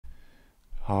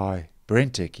Hi,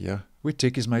 BrenTech here, where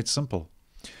tech is made simple.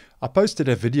 I posted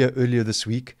a video earlier this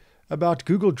week about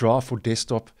Google Drive for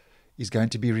desktop is going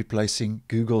to be replacing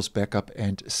Google's backup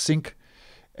and sync,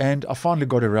 and I finally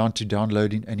got around to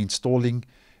downloading and installing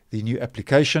the new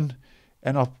application,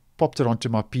 and I popped it onto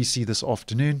my PC this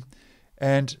afternoon.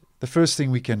 And the first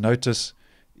thing we can notice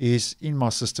is in my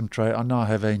system tray I now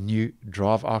have a new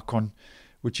Drive icon,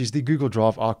 which is the Google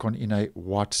Drive icon in a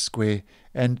white square,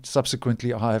 and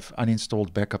subsequently I have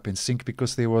uninstalled backup and sync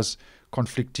because there was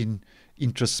conflicting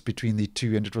interests between the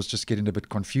two and it was just getting a bit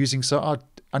confusing. So I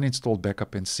uninstalled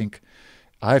backup and sync.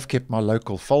 I have kept my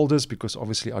local folders because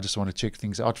obviously I just want to check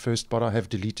things out first, but I have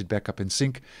deleted backup and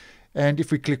sync. And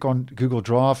if we click on Google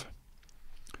Drive,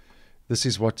 this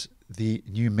is what the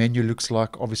new menu looks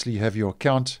like. Obviously you have your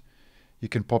account. You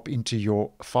can pop into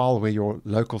your file where your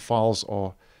local files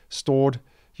are stored.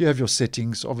 You have your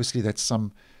settings. Obviously that's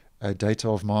some data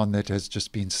of mine that has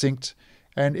just been synced,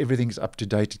 and everything's up to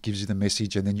date. It gives you the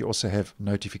message, and then you also have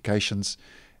notifications,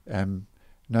 no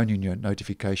new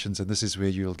notifications, and this is where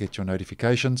you'll get your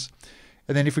notifications.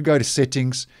 And then if we go to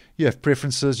settings, you have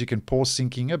preferences. You can pause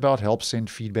syncing, about, help,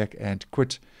 send, feedback, and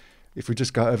quit. If we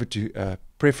just go over to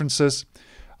preferences,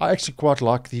 I actually quite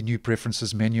like the new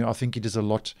preferences menu. I think it is a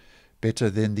lot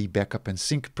better than the backup and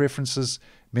sync preferences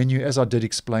menu, as I did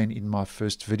explain in my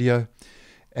first video.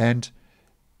 And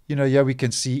here we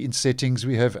can see in settings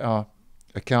we have our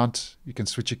account. You can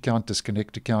switch account,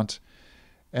 disconnect account,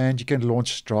 and you can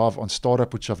launch Drive on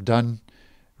startup, which I've done.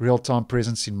 Real-time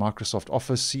presence in Microsoft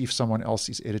Office. See if someone else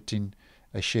is editing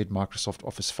a shared Microsoft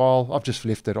Office file. I've just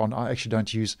left that on. I actually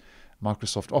don't use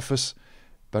Microsoft Office,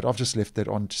 but I've just left that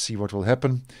on to see what will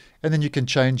happen. And then you can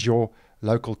change your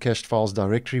local cached files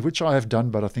directory, which I have done,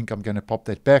 but I think I'm going to pop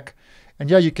that back. And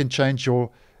yeah, you can change your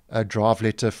drive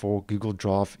letter for Google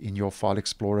Drive in your File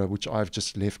Explorer, which I've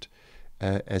just left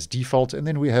as default. And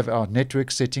then we have our network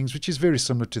settings, which is very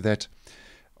similar to that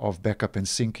of backup and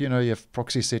sync. You have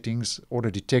proxy settings, auto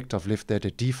detect, I've left that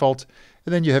at default.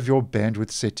 And then you have your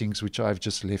bandwidth settings, which I've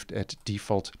just left at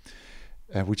default,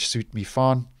 which suit me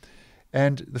fine.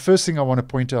 And the first thing I want to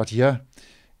point out here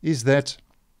is that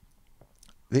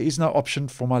there is no option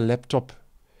for my laptop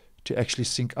to actually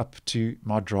sync up to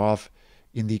my drive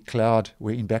in the cloud,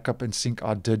 where in backup and sync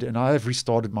I did. And I have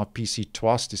restarted my PC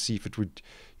twice to see if it would,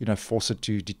 force it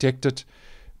to detect it.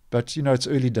 But, it's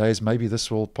early days. Maybe this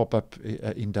will pop up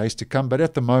in days to come. But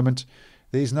at the moment,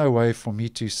 there is no way for me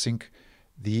to sync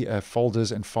the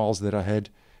folders and files that I had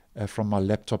from my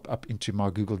laptop up into my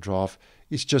Google Drive.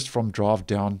 It's just from Drive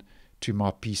down to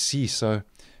my PC. So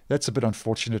that's a bit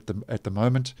unfortunate at the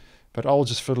moment. But I'll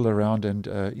just fiddle around and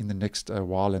in the next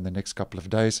while, in the next couple of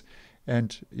days.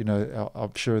 And,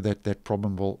 I'm sure that that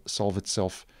problem will solve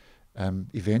itself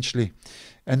eventually.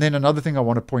 And then another thing I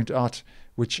want to point out,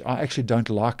 which I actually don't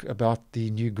like about the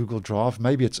new Google Drive,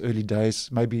 maybe it's early days,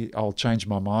 maybe I'll change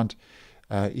my mind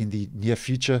in the near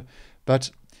future, but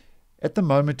at the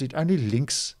moment it only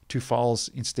links to files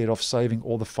instead of saving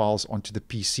all the files onto the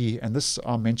PC. And this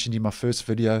I mentioned in my first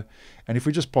video. And if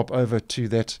we just pop over to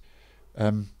that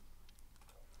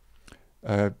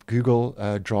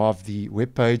Google Drive, the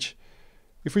web page,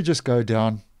 if we just go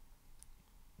down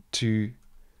to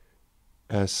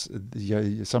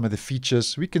some of the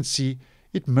features, we can see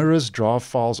it mirrors Drive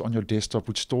files on your desktop,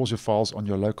 which stores your files on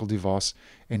your local device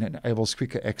and enables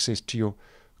quicker access to your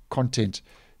content.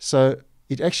 So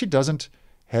it actually doesn't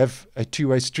have a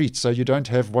two-way street. So you don't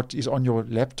have what is on your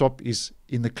laptop is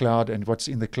in the cloud and what's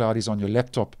in the cloud is on your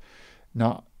laptop.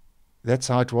 Now, that's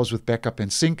how it was with backup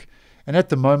and sync. And at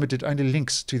the moment, it only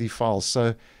links to the files.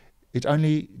 So it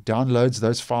only downloads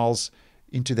those files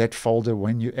into that folder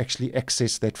when you actually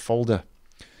access that folder.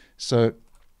 So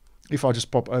if I just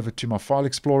pop over to my File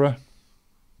Explorer,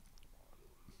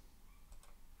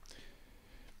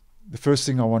 the first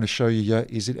thing I want to show you here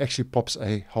is it actually pops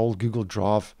a whole Google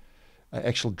Drive,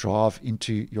 actual drive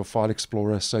into your File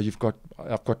Explorer. So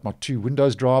I've got my two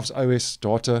Windows drives, OS,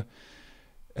 data,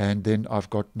 and then I've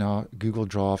got now Google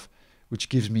Drive, which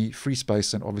gives me free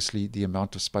space and obviously the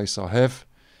amount of space I have.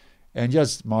 And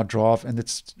here's my drive, and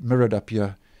it's mirrored up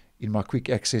here in my quick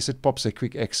access. It pops a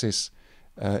quick access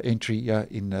entry here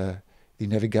in the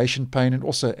navigation pane, and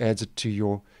also adds it to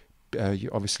your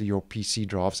obviously your PC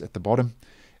drives at the bottom.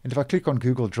 And if I click on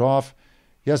Google Drive,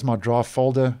 here's my drive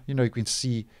folder. You can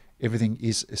see everything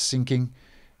is syncing.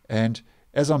 And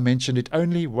as I mentioned,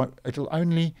 it'll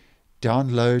only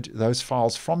download those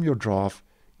files from your drive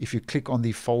if you click on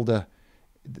the folder.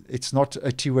 It's not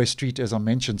a two-way street, as I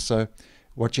mentioned. So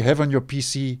what you have on your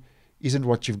PC isn't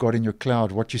what you've got in your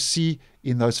cloud. What you see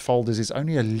in those folders is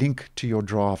only a link to your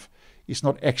drive. it's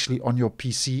not actually on your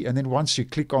PC. And then once you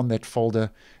click on that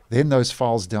folder, then those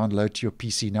files download to your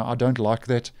PC. Now, I don't like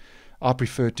that. I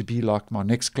prefer it to be like my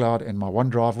Nextcloud and my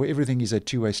OneDrive, where everything is a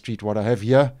two-way street. What I have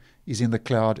here is in the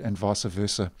cloud and vice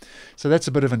versa. So that's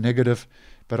a bit of a negative,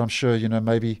 but I'm sure,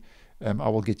 maybe I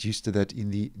will get used to that in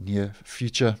the near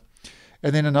future.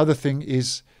 And then another thing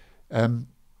is,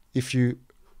 if you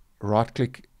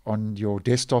right-click on your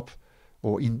desktop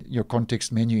or in your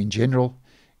context menu in general,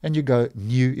 and you go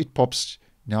New, it pops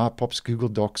Google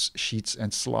Docs, Sheets,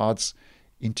 and Slides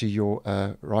into your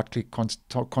right-click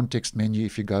context menu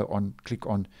if you click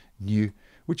on New,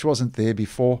 which wasn't there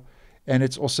before. And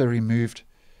it's also removed,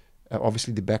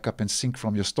 obviously, the backup and sync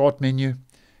from your Start menu,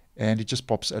 and it just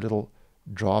pops a little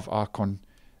Drive icon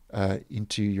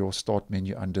into your Start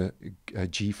menu under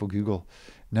G for Google.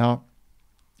 Now,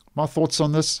 my thoughts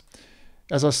on this,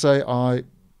 as I say, I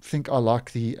think I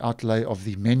like the outlay of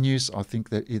the menus. I think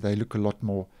that they look a lot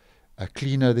more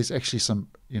cleaner. There's actually some,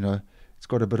 it's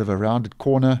got a bit of a rounded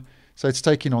corner. So it's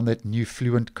taking on that new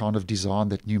fluent kind of design,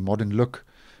 that new modern look.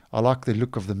 I like the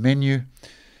look of the menu,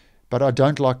 but I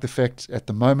don't like the fact at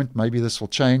the moment, maybe this will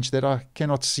change, that I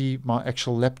cannot see my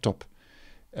actual laptop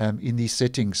in these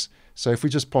settings. So if we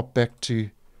just pop back to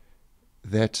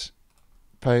that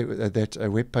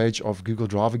web page of Google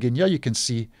Drive again, you can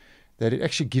see that it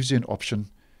actually gives you an option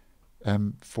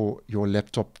for your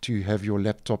laptop to have your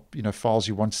laptop, files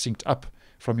you want synced up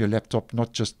from your laptop,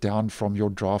 not just down from your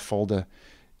Drive folder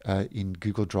in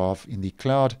Google Drive in the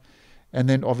cloud. And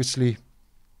then obviously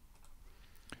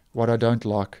what I don't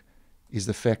like is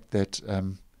the fact that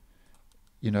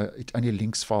it only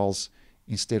links files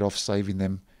instead of saving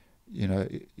them,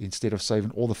 instead of saving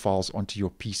all the files onto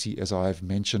your PC, as I have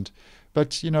mentioned.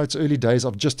 But it's early days.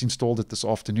 I've just installed it this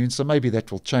afternoon, so maybe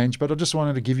that will change. But I just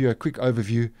wanted to give you a quick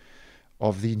overview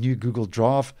of the new Google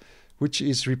Drive, which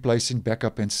is replacing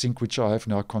backup and sync, which I have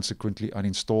now consequently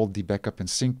uninstalled the backup and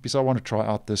sync, because I want to try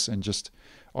out this and just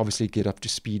obviously get up to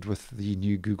speed with the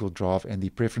new Google Drive and the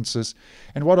preferences.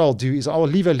 And what I'll do is I will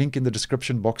leave a link in the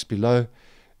description box below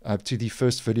to the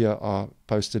first video I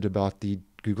posted about the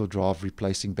Google Drive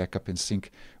replacing backup and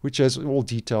sync, which has all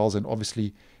details and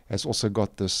obviously has also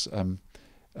got this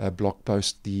blog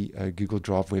post, the Google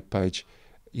Drive webpage,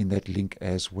 in that link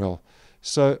as well.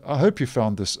 So I hope you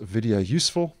found this video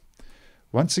useful.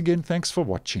 Once again, thanks for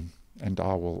watching, and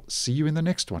I will see you in the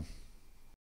next one.